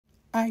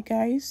Hi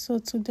guys, so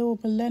today we'll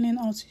be learning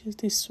how to use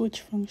the switch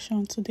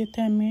function to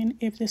determine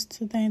if the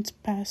student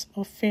pass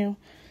or fail.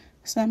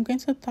 So I'm going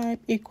to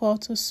type equal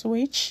to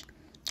switch,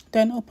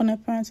 then open a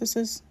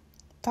parenthesis,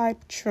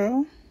 type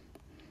true,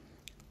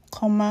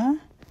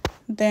 comma,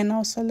 then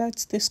I'll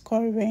select the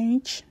score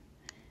range,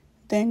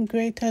 then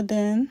greater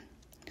than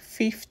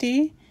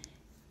 50.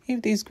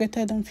 If this is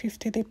greater than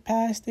 50, they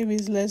passed. If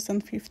it's less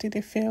than 50,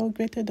 they fail.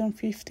 Greater than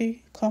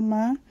 50,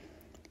 comma,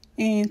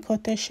 in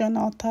quotation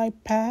I'll type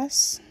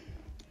pass,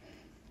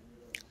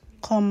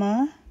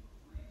 comma,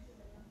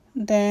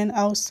 then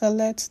I'll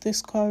select the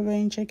score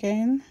range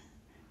again,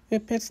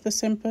 repeat the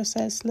same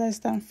process, less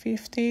than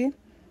 50,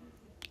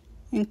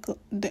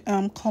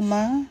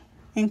 comma,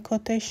 in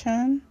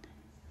quotation,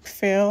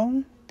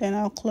 fail, then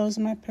I'll close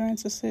my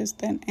parentheses,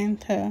 then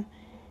enter.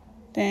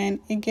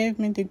 Then it gave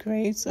me the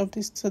grades of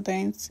the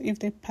students if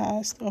they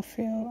passed or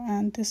failed,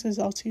 and this is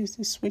how to use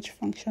the switch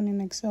function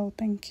in Excel.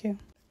 Thank you.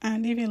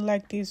 And if you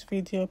like this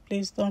video,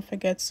 please don't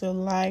forget to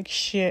like,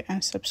 share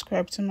and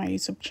subscribe to my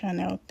YouTube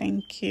channel.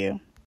 Thank you.